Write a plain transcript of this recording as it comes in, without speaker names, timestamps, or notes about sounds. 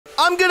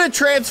I'm gonna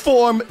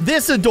transform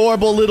this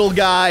adorable little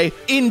guy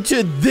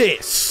into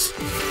this.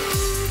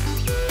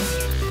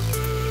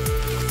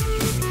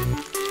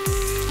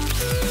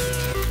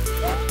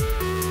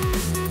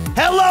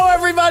 Hello,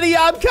 everybody.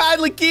 I'm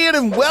Keyin,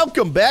 and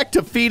welcome back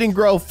to Feed and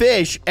Grow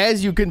Fish.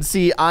 As you can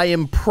see, I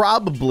am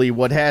probably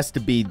what has to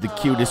be the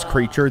cutest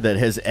creature that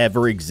has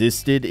ever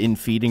existed in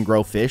Feed and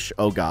Grow Fish.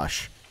 Oh,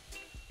 gosh.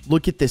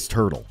 Look at this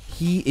turtle.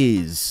 He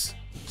is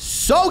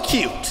so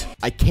cute.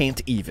 I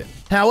can't even.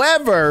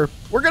 However,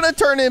 we're going to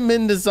turn him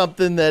into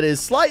something that is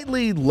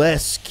slightly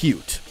less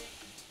cute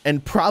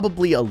and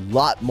probably a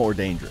lot more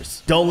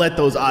dangerous. Don't let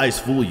those eyes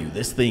fool you.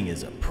 This thing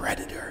is a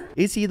predator.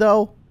 Is he,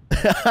 though?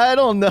 I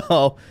don't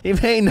know. He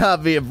may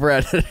not be a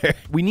predator.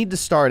 We need to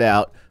start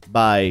out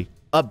by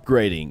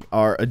upgrading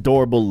our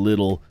adorable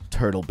little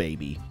turtle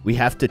baby. We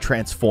have to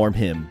transform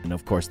him, and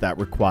of course that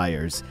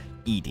requires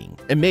eating.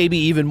 And maybe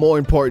even more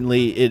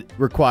importantly, it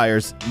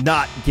requires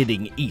not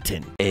getting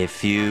eaten. A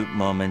few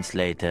moments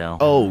later.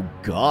 Oh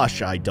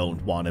gosh, I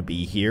don't want to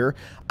be here.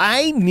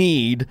 I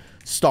need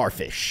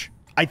starfish.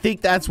 I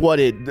think that's what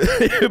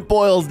it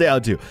boils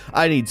down to.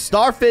 I need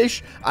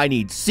starfish, I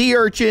need sea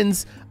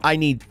urchins, I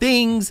need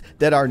things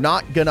that are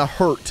not gonna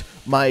hurt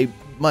my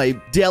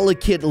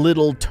delicate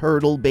little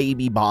turtle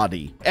baby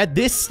body. At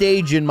this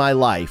stage in my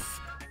life,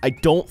 I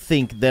don't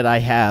think that I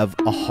have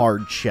a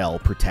hard shell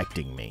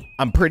protecting me.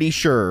 I'm pretty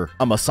sure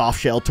I'm a soft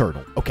shell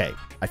turtle. Okay,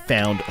 I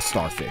found a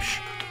starfish.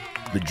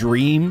 The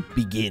dream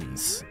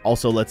begins.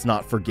 Also, let's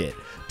not forget,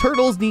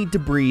 turtles need to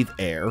breathe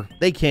air.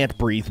 They can't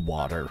breathe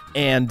water.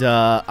 And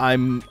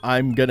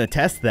I'm gonna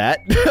test that.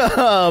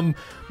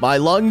 My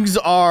lungs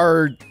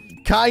are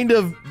kind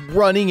of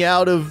running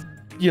out of,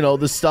 you know,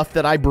 the stuff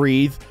that I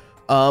breathe.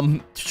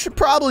 Should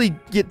probably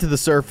get to the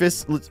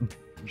surface. Let's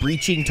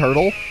breaching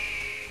turtle.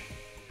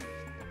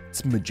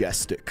 It's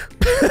majestic.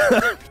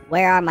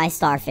 Where are my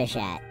starfish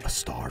at? A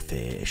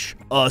starfish.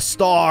 A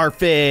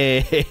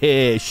starfish.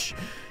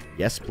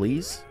 Yes,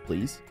 please.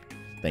 Please.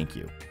 Thank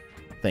you.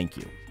 Thank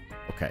you.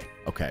 Okay.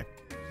 Okay.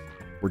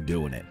 We're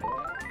doing it.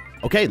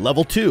 Okay,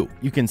 level 2.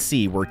 You can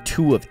see we're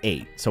 2 of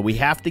 8. So we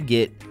have to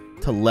get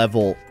to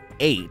level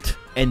 8.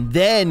 And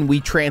then we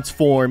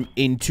transform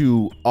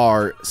into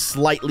our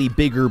slightly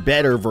bigger,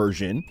 better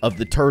version of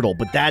the turtle.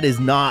 But that is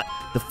not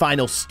the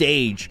final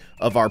stage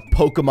of our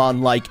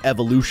Pokemon-like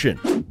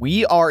evolution.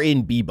 We are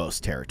in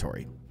Bebos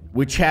territory,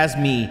 which has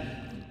me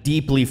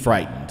deeply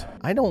frightened.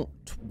 I don't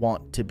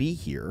want to be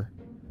here.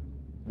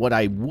 What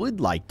I would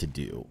like to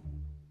do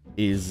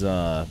is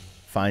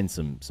find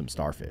some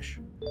starfish.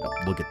 Oh,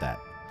 look at that.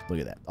 Look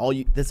at that.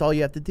 That's all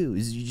you have to do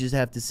is you just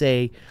have to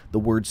say the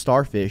word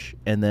starfish,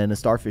 and then a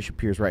starfish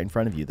appears right in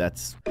front of you.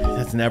 That's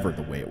never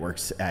the way it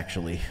works,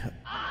 actually.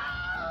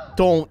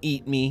 Don't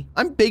eat me.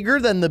 I'm bigger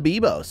than the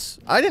Bebos.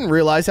 I didn't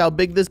realize how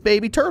big this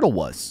baby turtle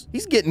was.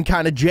 He's getting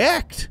kind of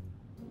jacked.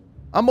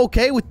 I'm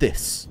okay with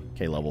this.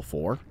 Okay, level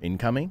 4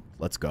 incoming.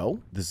 Let's go.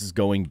 This is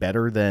going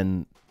better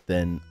than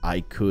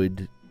I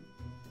could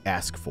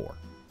ask for,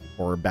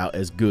 or about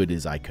as good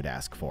as I could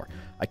ask for.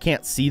 I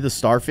can't see the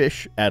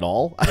starfish at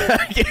all.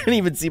 I can't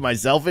even see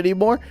myself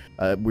anymore.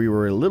 We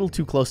were a little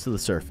too close to the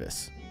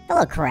surface.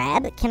 Hello,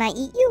 crab. Can I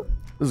eat you?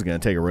 This is going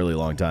to take a really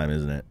long time,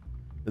 isn't it?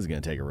 This is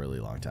going to take a really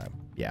long time.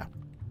 Yeah.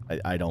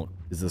 I don't...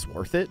 Is this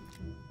worth it?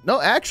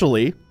 No,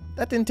 actually,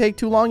 that didn't take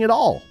too long at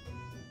all.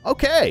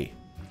 Okay.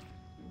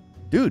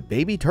 Dude,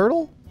 baby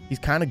turtle? He's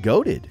kind of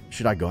goated.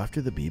 Should I go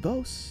after the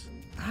Bebos?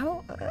 I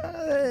don't...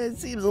 it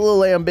seems a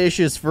little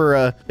ambitious for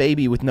a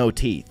baby with no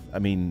teeth. I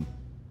mean...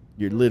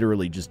 You're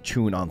literally just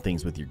chewing on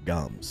things with your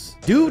gums.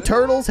 Do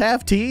turtles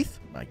have teeth?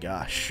 My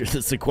gosh,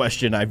 that's a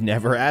question I've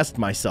never asked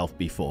myself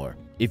before.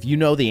 If you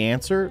know the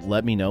answer,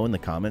 let me know in the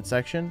comment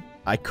section.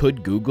 I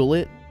could Google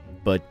it,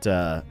 but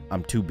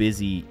I'm too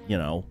busy, you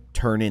know,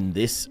 turning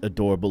this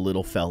adorable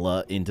little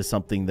fella into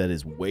something that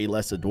is way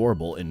less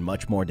adorable and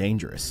much more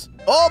dangerous.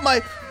 Oh,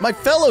 my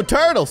fellow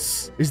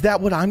turtles! Is that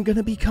what I'm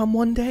gonna become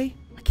one day?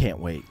 I can't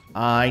wait.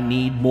 I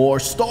need more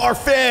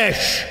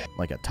starfish!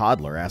 Like a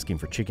toddler asking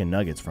for chicken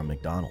nuggets from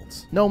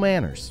McDonald's. No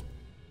manners.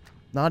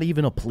 Not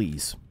even a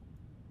please.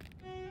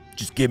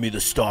 Just give me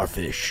the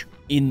starfish.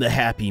 In the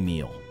Happy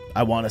Meal.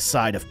 I want a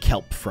side of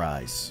kelp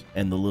fries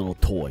and the little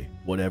toy,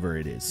 whatever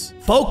it is.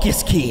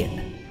 Focus,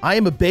 Keyin! I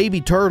am a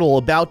baby turtle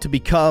about to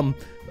become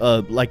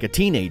like a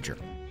teenager.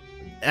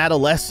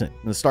 Adolescent.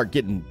 I'm gonna start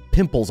getting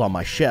pimples on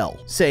my shell.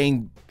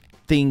 Saying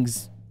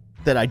things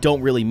that I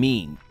don't really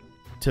mean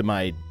to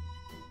my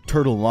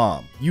turtle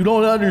mom. You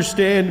don't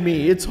understand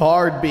me. It's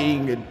hard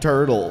being a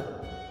turtle.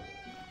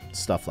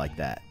 Stuff like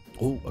that.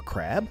 Oh, a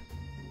crab?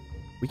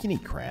 We can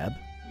eat crab.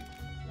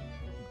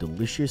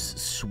 Delicious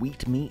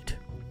sweet meat.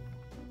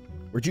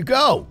 Where'd you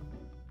go?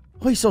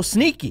 Oh, he's so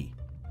sneaky.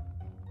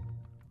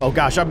 Oh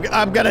gosh,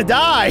 I'm gonna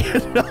die.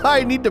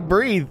 I need to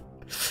breathe.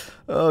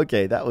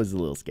 Okay, that was a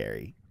little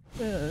scary.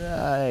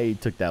 I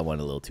took that one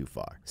a little too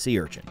far. Sea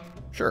urchin.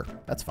 Sure,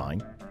 that's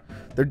fine.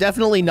 They're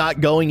definitely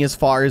not going as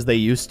far as they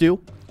used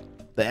to.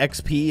 The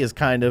XP is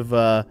kind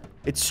of,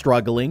 it's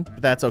struggling,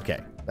 but that's okay.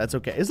 That's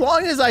okay. As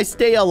long as I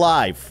stay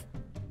alive.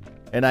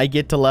 And I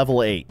get to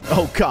level 8.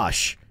 Oh,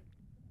 gosh.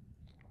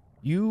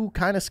 You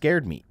kind of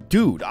scared me.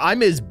 Dude,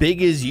 I'm as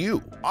big as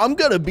you. I'm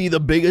gonna be the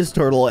biggest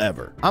turtle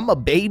ever. I'm a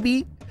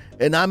baby,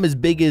 and I'm as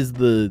big as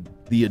the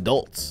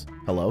adults.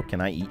 Hello,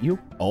 can I eat you?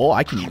 Oh,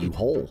 I can eat you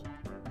whole.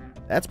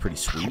 That's pretty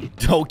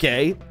sweet.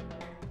 Okay.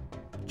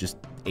 Just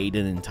ate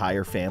an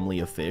entire family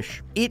of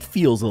fish. It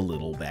feels a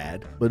little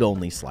bad, but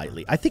only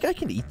slightly. I think I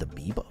can eat the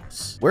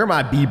Bebos. Where are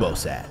my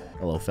Bebos at?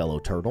 Hello, fellow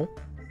turtle.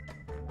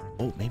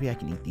 Oh, maybe I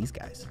can eat these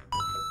guys.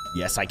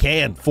 Yes, I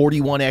can.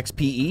 41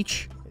 XP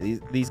each.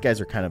 These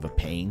guys are kind of a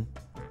pain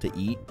to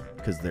eat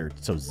because they're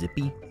so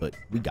zippy, but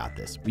we got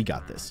this. We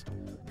got this.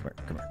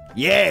 Come here.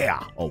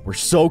 Yeah! Oh, we're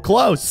so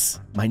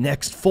close. My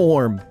next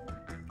form.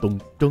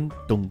 Dun, dun,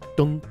 dun,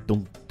 dun,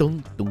 dun,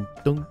 dun, dun,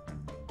 dun.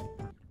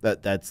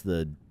 That's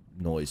the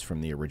noise from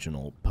the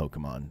original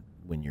Pokemon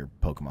when your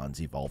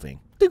Pokemon's evolving.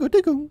 Diggle,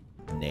 diggle.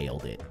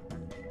 Nailed it.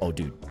 Oh,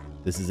 dude.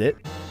 This is it.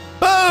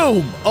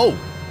 Boom! Oh!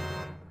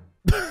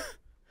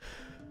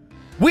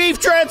 We've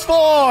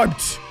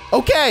transformed!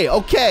 Okay,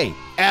 okay.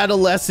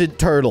 Adolescent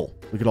turtle.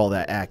 Look at all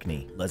that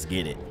acne. Let's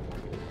get it.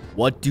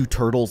 What do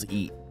turtles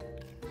eat?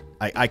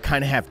 I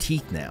kind of have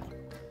teeth now.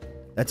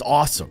 That's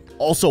awesome.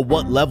 Also,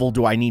 what level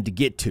do I need to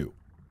get to?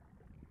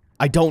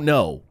 I don't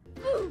know.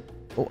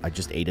 Oh, I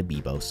just ate a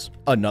Bebos.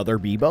 Another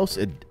Bebos?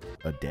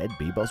 A dead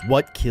Bebos?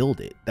 What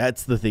killed it?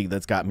 That's the thing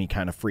that's got me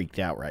kind of freaked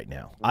out right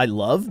now. I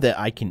love that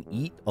I can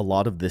eat a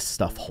lot of this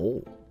stuff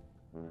whole.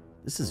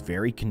 This is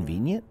very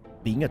convenient.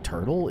 Being a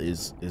turtle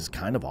is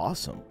kind of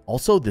awesome.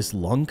 Also, this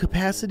lung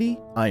capacity,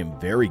 I am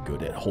very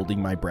good at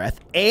holding my breath.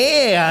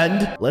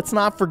 And let's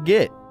not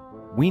forget,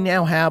 we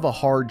now have a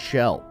hard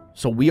shell.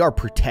 So we are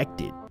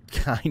protected,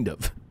 kind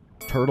of.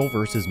 Turtle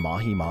versus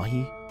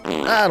mahi-mahi?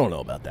 I don't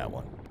know about that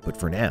one. But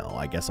for now,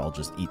 I guess I'll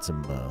just eat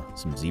some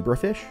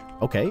zebrafish.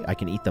 Okay, I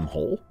can eat them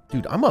whole.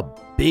 Dude, I'm a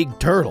big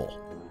turtle.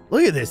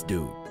 Look at this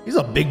dude. He's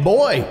a big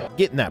boy.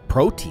 Getting that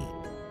protein.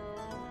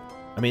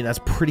 I mean, that's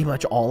pretty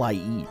much all I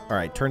eat. All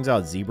right, turns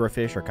out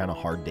zebrafish are kind of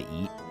hard to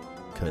eat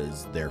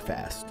because they're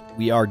fast.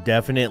 We are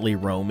definitely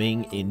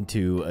roaming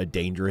into a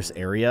dangerous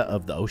area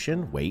of the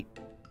ocean. Wait.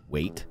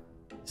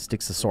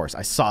 Styxosaurus.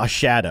 I saw a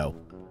shadow.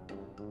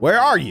 Where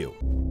are you?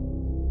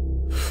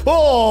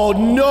 Oh,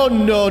 no,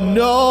 no,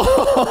 no.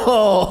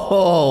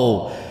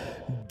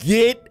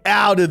 Get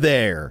out of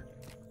there.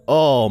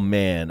 Oh,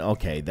 man.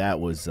 Okay, that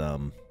was,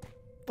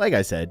 like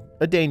I said,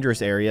 a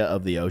dangerous area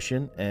of the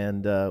ocean,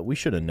 and we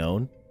should have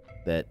known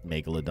that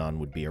Megalodon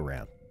would be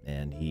around,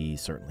 and he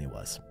certainly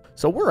was.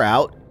 So we're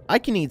out. I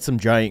can eat some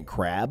giant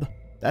crab.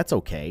 That's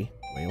okay.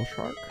 Whale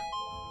shark?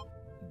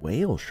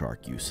 Whale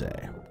shark, you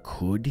say?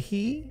 Could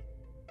he?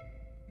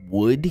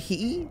 Would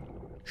he?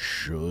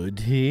 Should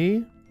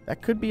he?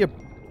 That could be a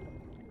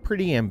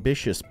pretty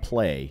ambitious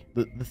play.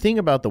 The thing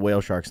about the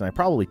whale sharks, and I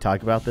probably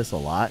talk about this a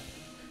lot,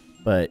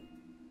 but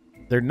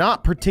they're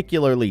not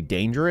particularly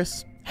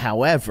dangerous.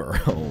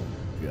 However, oh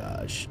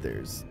gosh,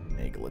 there's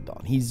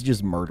Megalodon. He's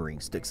just murdering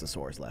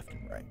Styxosaurs left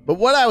and right. But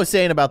what I was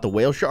saying about the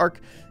whale shark,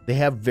 they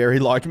have very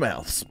large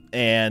mouths,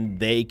 and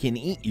they can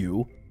eat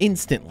you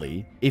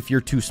instantly if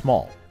you're too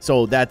small.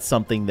 So that's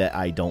something that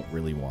I don't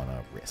really want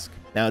to risk.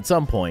 Now, at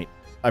some point,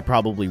 I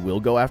probably will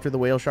go after the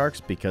whale sharks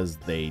because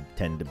they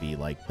tend to be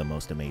like the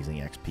most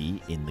amazing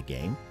XP in the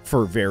game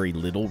for very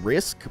little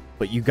risk,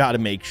 but you got to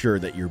make sure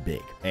that you're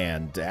big.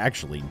 And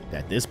actually,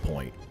 at this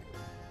point,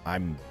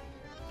 I'm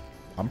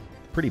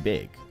pretty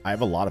big. I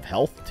have a lot of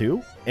health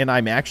too, and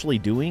I'm actually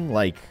doing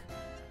like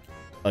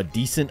a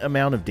decent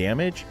amount of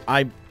damage.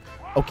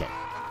 Okay.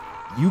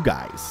 You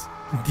guys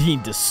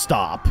need to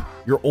stop.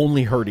 You're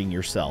only hurting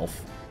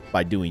yourself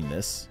by doing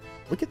this.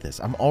 Look at this.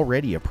 I'm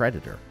already a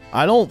predator.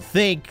 I don't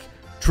think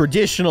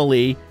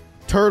traditionally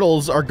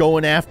turtles are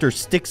going after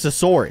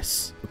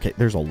Styxosaurus. Okay,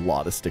 there's a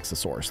lot of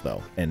Styxosaurus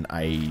though, and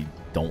I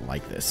don't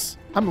like this.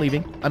 I'm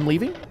leaving. I'm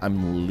leaving.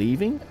 I'm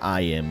leaving.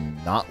 I am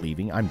not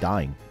leaving. I'm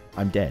dying.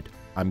 I'm dead.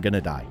 I'm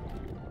gonna die.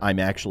 I'm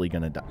actually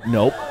gonna die.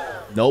 Nope.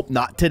 Nope,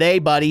 not today,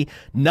 buddy.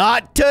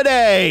 Not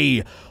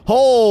today.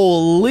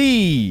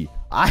 Holy.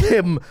 I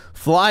am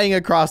flying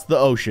across the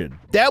ocean.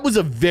 That was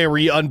a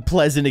very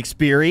unpleasant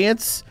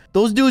experience.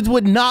 Those dudes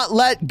would not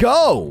let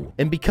go.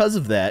 And because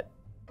of that,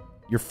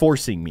 you're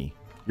forcing me.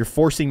 You're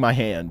forcing my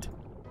hand.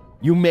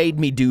 You made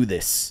me do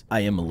this.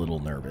 I am a little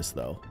nervous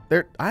though.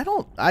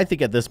 I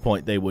think at this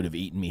point they would have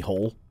eaten me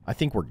whole. I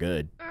think we're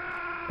good.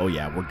 Oh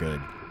yeah, we're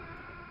good.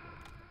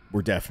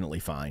 We're definitely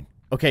fine.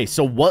 Okay,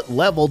 so what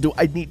level do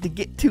I need to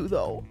get to,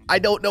 though? I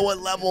don't know what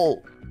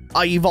level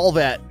I evolve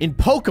at. In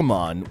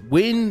Pokemon,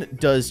 when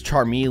does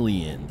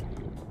Charmeleon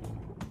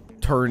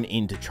turn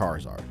into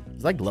Charizard?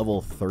 It's like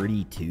level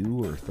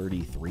 32 or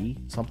 33,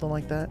 something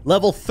like that.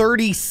 Level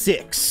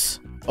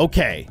 36.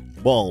 Okay,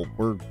 well,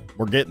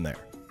 we're getting there.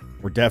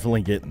 We're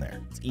definitely getting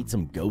there. Let's eat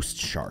some ghost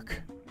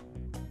shark.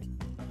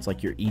 It's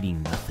like you're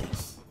eating nothing.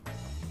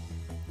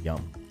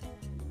 Yum.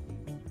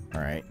 All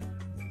right.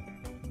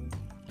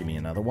 Give me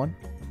another one.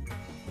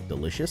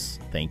 Delicious.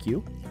 Thank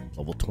you.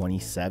 Level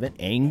 27.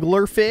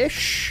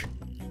 Anglerfish.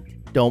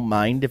 Don't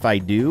mind if I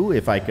do,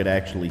 if I could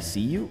actually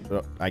see you.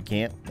 I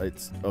can't.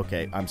 It's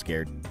okay. I'm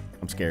scared.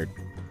 I'm scared.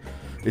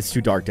 It's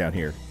too dark down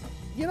here.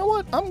 You know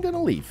what? I'm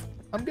gonna leave.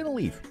 I'm gonna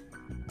leave.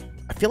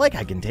 I feel like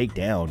I can take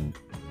down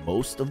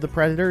most of the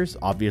predators.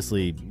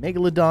 Obviously,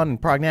 Megalodon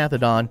and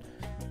Prognathodon,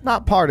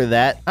 not part of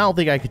that. I don't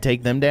think I could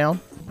take them down.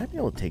 I might be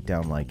able to take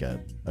down like a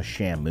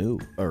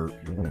Shamu or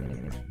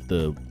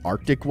the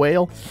Arctic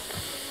whale.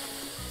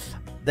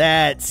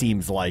 That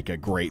seems like a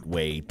great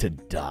way to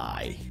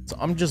die. So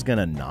I'm just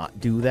gonna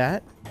not do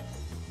that.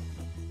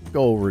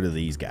 Go over to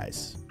these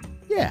guys.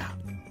 Yeah,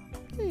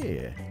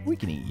 we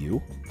can eat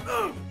you.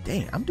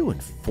 Dang, I'm doing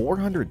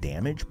 400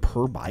 damage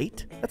per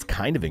bite. That's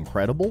kind of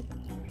incredible.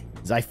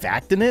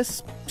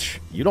 Zyphactinus?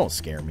 You don't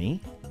scare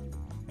me.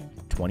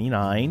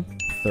 29,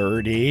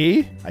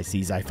 30. I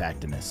see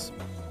Zyphactinus.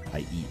 I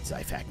eat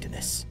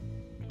Zyphactinus.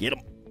 Get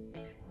him.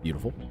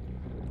 Beautiful.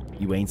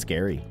 You ain't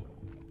scary.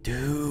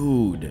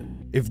 Dude,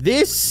 if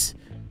this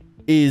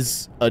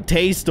is a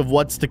taste of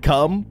what's to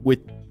come with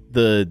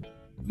the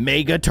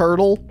Mega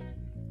Turtle,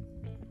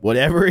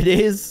 whatever it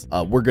is,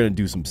 we're going to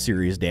do some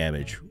serious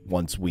damage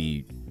once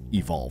we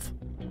evolve.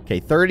 Okay,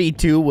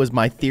 32 was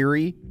my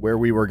theory where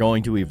we were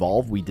going to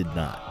evolve. We did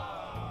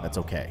not. That's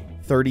okay.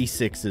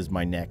 36 is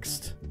my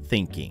next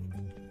thinking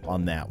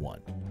on that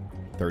one.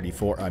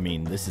 34, I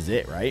mean, this is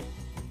it, right?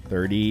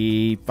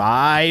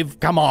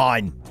 35, come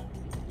on.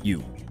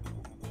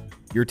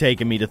 You're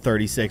taking me to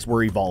 36.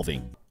 We're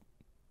evolving.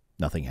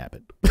 Nothing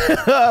happened.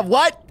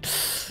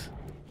 What?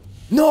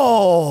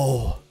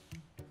 No.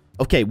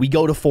 Okay, we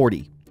go to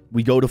 40.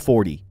 We go to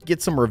 40.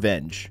 Get some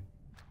revenge.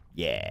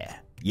 Yeah.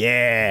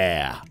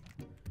 Yeah.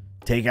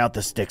 Take out the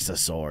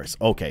Styxosaurus.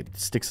 Okay,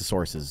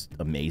 Styxosaurus is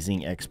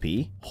amazing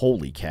XP.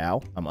 Holy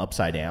cow. I'm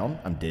upside down.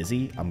 I'm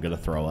dizzy. I'm going to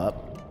throw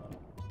up.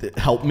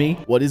 Help me.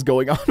 What is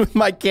going on with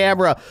my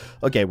camera?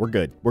 Okay, we're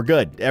good. We're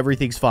good.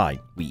 Everything's fine.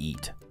 We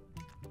eat.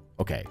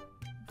 Okay.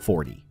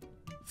 40.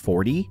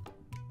 40.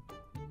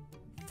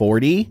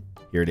 40.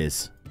 Here it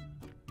is.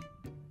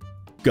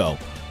 Go.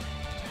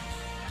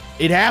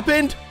 It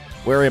happened.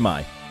 Where am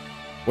I?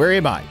 Where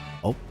am I?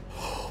 Oh.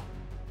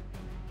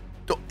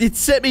 It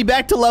sent me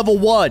back to level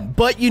 1.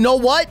 But you know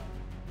what?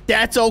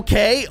 That's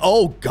okay.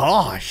 Oh,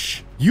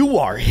 gosh. You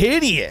are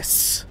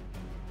hideous.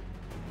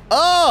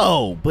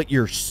 Oh, but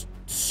you're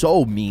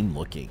so mean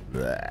looking.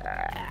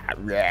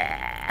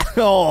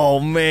 Oh,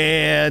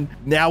 man.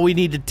 Now we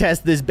need to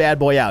test this bad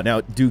boy out.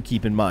 Now, do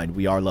keep in mind,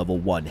 we are level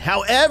 1.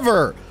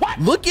 However,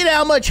 look at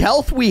how much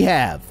health we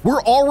have.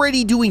 We're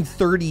already doing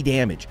 30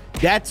 damage.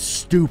 That's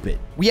stupid.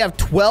 We have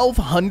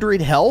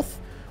 1,200 health,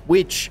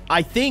 which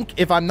I think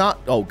if I'm not...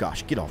 Oh,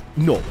 gosh, get off.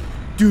 No.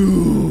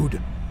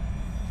 Dude.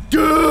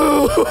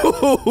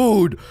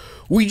 Dude.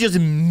 We just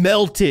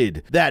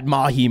melted that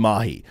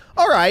mahi-mahi.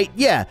 All right,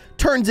 yeah.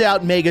 Turns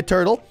out Mega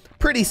Turtle,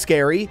 pretty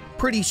scary,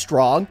 pretty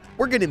strong.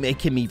 We're going to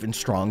make him even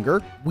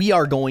stronger. We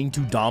are going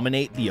to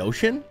dominate the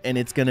ocean, and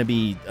it's going to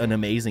be an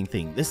amazing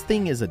thing. This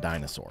thing is a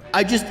dinosaur.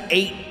 I just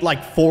ate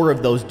like 4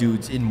 of those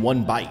dudes in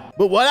one bite.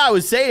 But what I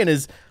was saying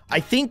is, I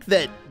think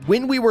that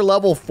when we were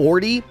level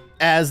 40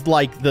 as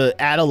like the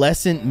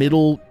adolescent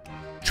middle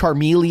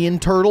Charmeleon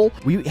turtle,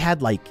 we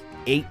had like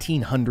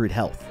 1,800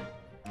 health.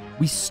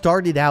 We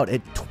started out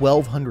at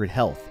 1,200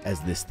 health as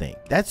this thing.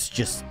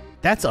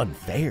 That's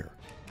unfair.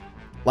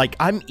 Like,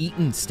 I'm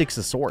eating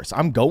Styxosaurus.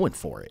 I'm going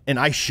for it. And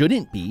I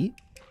shouldn't be,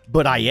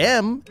 but I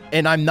am,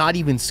 and I'm not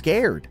even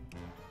scared.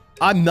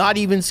 I'm not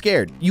even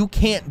scared. You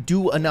can't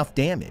do enough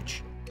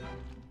damage.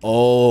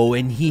 Oh,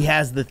 and he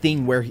has the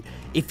thing where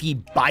if he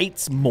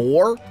bites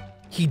more,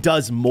 he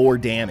does more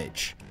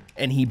damage.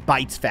 And he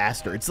bites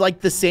faster. It's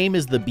like the same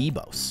as the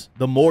Bebos.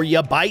 The more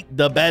you bite,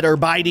 the better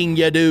biting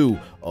you do.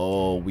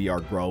 Oh, we are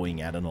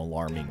growing at an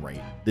alarming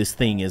rate. This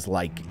thing is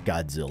like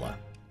Godzilla.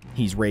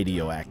 He's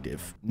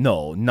radioactive.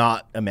 No,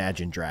 not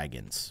Imagine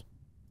Dragons.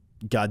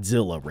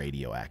 Godzilla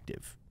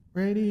radioactive.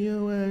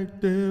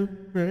 Radioactive,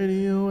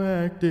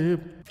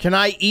 radioactive. Can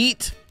I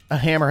eat a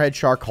hammerhead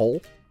shark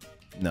whole?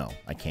 No,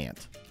 I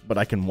can't. But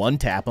I can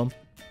one-tap him.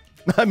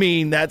 I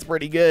mean, that's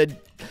pretty good.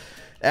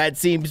 That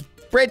seems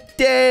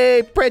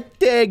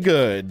pretty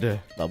good.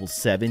 Level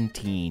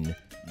 17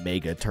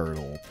 Mega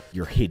Turtle.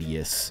 You're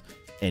hideous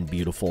and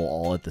beautiful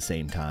all at the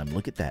same time.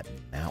 Look at that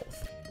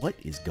mouth. What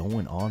is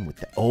going on with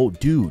that? Oh,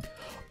 dude.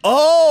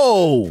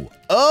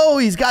 Oh,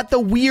 he's got the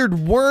weird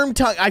worm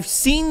tongue. I've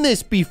seen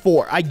this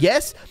before. I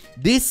guess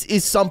this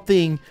is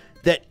something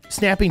that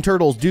snapping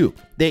turtles do.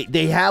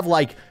 They have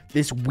like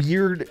this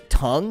weird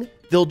tongue.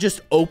 They'll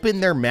just open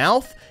their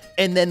mouth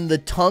and then the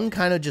tongue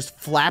kind of just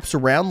flaps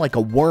around like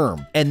a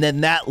worm. And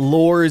then that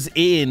lures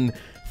in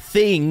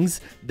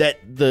things that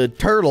the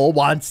turtle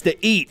wants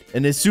to eat.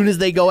 And as soon as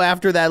they go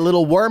after that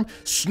little worm,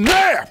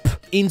 snap!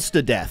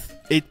 Insta-death.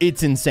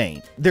 It's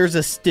insane. There's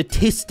a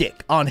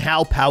statistic on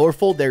how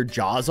powerful their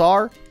jaws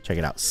are. Check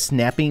it out.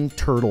 Snapping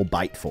turtle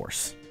bite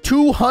force.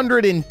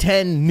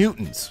 210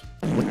 newtons.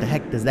 What the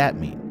heck does that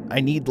mean? I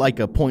need like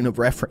a point of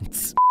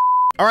reference.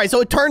 All right,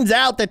 so it turns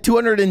out that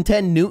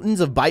 210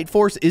 newtons of bite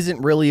force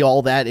isn't really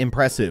all that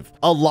impressive.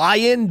 A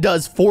lion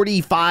does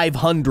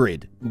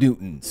 4,500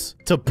 newtons,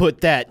 to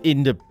put that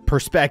into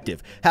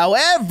perspective.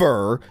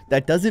 However,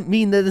 that doesn't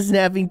mean that the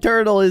snapping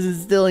turtle isn't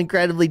still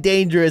incredibly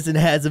dangerous and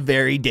has a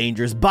very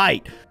dangerous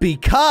bite.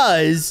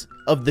 Because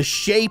of the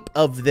shape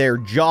of their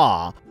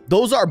jaw,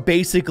 those are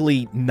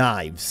basically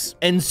knives.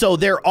 And so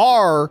there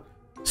are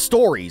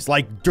stories,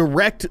 like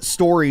direct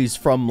stories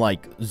from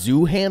like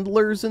zoo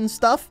handlers and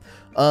stuff,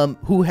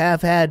 who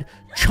have had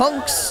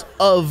chunks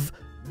of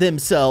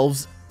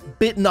themselves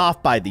bitten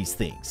off by these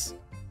things.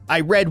 I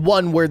read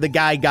one where the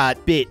guy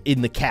got bit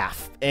in the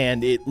calf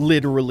and it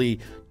literally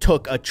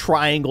took a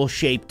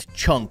triangle-shaped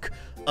chunk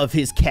of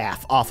his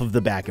calf off of the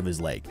back of his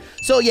leg.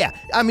 So yeah,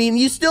 I mean,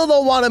 you still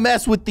don't want to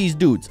mess with these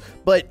dudes,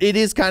 but it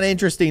is kind of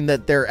interesting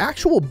that their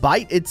actual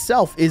bite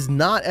itself is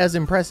not as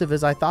impressive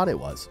as I thought it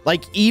was.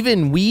 Like,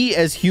 even we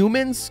as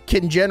humans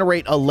can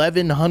generate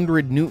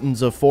 1,100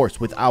 newtons of force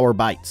with our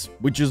bites,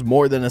 which is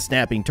more than a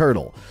snapping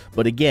turtle.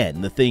 But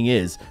again, the thing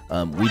is,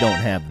 we don't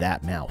have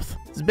that mouth.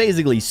 It's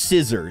basically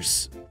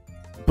scissors,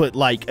 but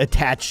like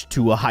attached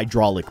to a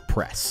hydraulic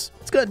press.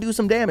 It's gonna do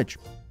some damage.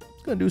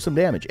 It's gonna do some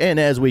damage. And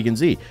as we can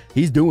see,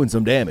 he's doing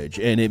some damage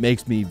and it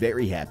makes me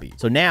very happy.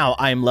 So now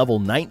I'm level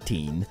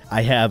 19.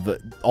 I have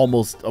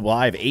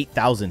I have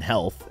 8,000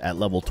 health at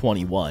level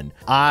 21.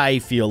 I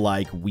feel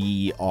like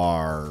we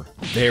are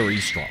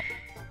very strong.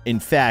 In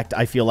fact,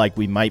 I feel like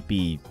we might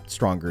be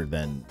stronger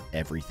than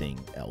everything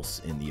else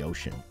in the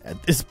ocean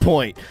at this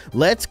point.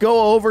 Let's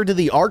go over to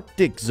the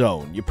Arctic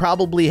zone. You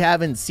probably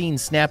haven't seen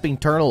snapping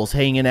turtles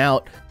hanging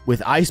out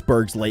with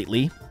icebergs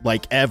lately,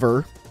 like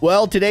ever.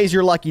 Well, today's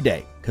your lucky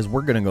day, because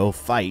we're going to go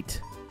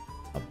fight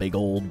a big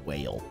old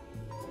whale.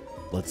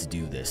 Let's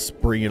do this.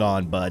 Bring it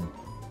on, bud.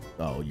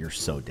 Oh, you're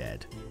so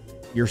dead.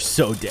 You're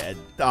so dead.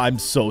 I'm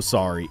so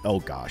sorry. Oh,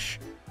 gosh.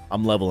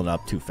 I'm leveling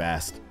up too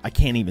fast. I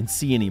can't even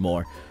see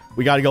anymore.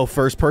 We got to go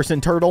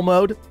first-person turtle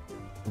mode.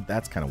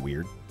 That's kind of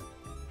weird.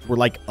 We're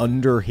like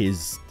under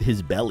his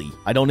belly.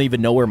 I don't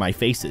even know where my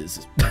face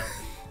is.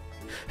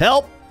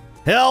 Help!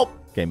 Help!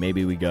 Okay,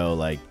 maybe we go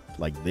like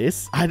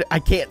this. I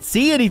can't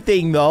see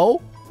anything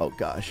though. Oh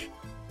gosh.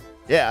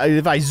 Yeah,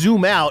 if I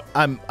zoom out,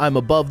 I'm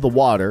above the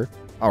water.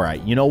 All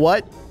right, you know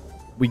what?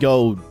 We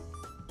go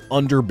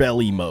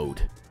underbelly mode.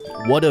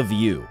 What a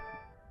view.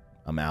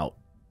 I'm out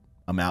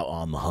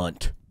on the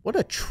hunt. What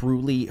a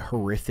truly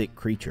horrific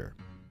creature.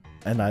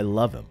 And I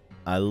love him.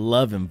 I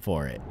love him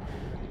for it.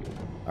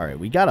 All right,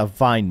 we got to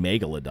find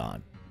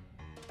Megalodon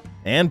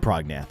and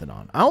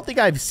Prognathodon. I don't think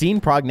I've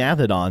seen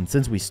Prognathodon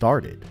since we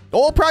started.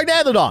 Oh,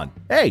 Prognathodon!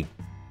 Hey!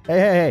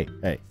 Hey.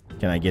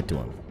 Can I get to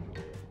him?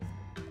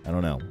 I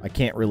don't know. I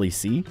can't really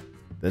see.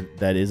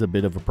 That is a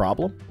bit of a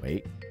problem.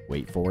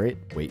 Wait for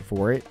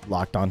it.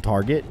 Locked on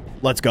target.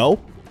 Let's go.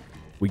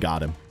 We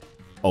got him.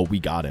 Oh, we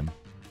got him.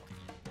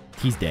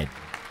 He's dead.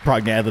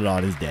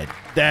 Prognathodon is dead.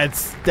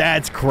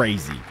 That's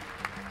crazy.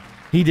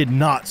 He did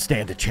not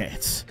stand a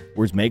chance.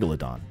 Where's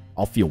Megalodon?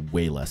 I'll feel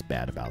way less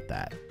bad about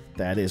that.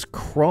 That is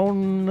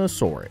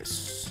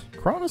Kronosaurus.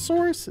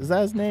 Kronosaurus? Is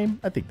that his name?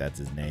 I think that's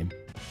his name.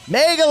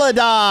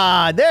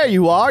 Megalodon! There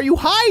you are. You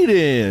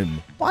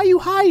hiding. Why are you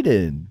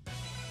hiding?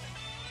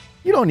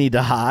 You don't need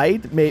to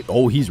hide.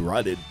 Oh, he's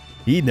running.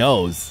 He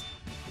knows.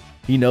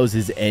 He knows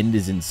his end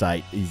is in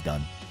sight. He's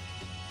done.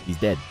 He's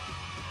dead.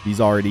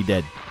 He's already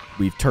dead.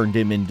 We've turned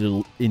him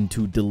into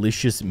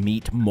delicious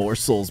meat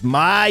morsels.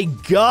 My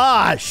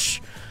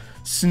gosh!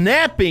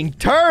 Snapping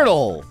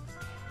turtle!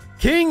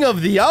 King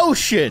of the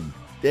ocean!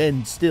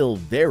 And still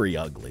very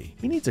ugly.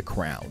 He needs a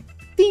crown.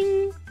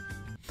 Ding!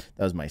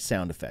 That was my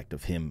sound effect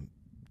of him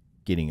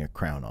getting a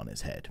crown on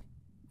his head.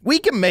 We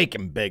can make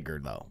him bigger,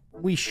 though.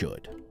 We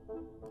should.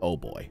 Oh,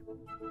 boy.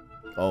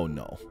 Oh,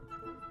 no.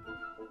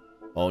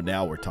 Oh,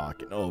 now we're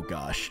talking. Oh,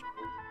 gosh.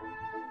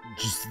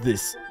 Just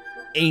this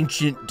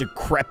ancient,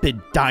 decrepit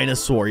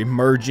dinosaur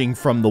emerging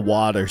from the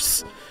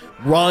waters.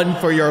 Run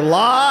for your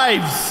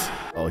lives!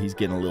 Oh, he's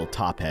getting a little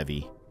top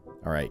heavy.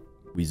 All right,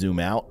 we zoom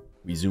out.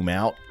 We zoom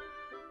out.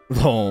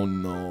 Oh,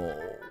 no.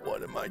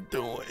 What am I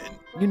doing?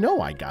 You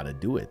know I gotta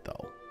do it,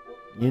 though.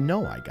 You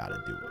know I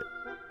gotta do it.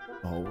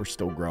 Oh, we're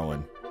still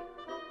growing.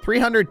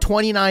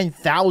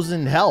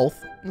 329,000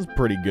 health. That's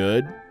pretty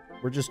good.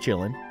 We're just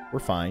chilling. We're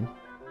fine.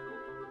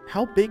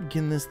 How big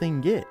can this thing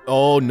get?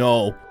 Oh,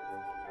 no.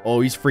 Oh,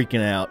 he's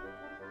freaking out.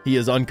 He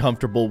is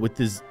uncomfortable with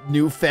his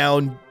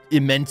newfound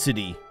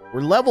immensity. We're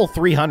level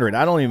 300.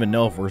 I don't even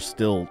know if we're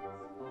still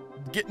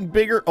getting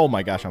bigger. Oh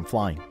my gosh, I'm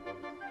flying.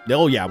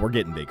 Oh yeah, we're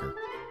getting bigger.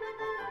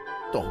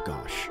 Oh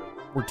gosh,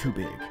 we're too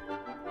big.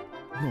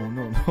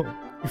 No.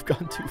 You've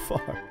gone too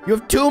far. You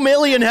have 2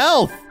 million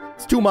health.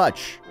 It's too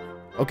much.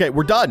 Okay,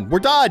 we're done. We're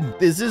done.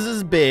 This is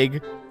as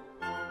big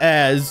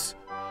as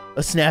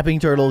a snapping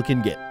turtle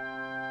can get.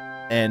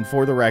 And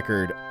for the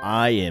record,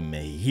 I am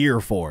here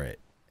for it.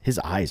 His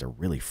eyes are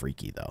really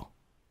freaky, though.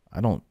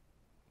 I don't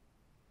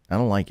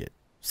like it.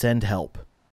 Send help.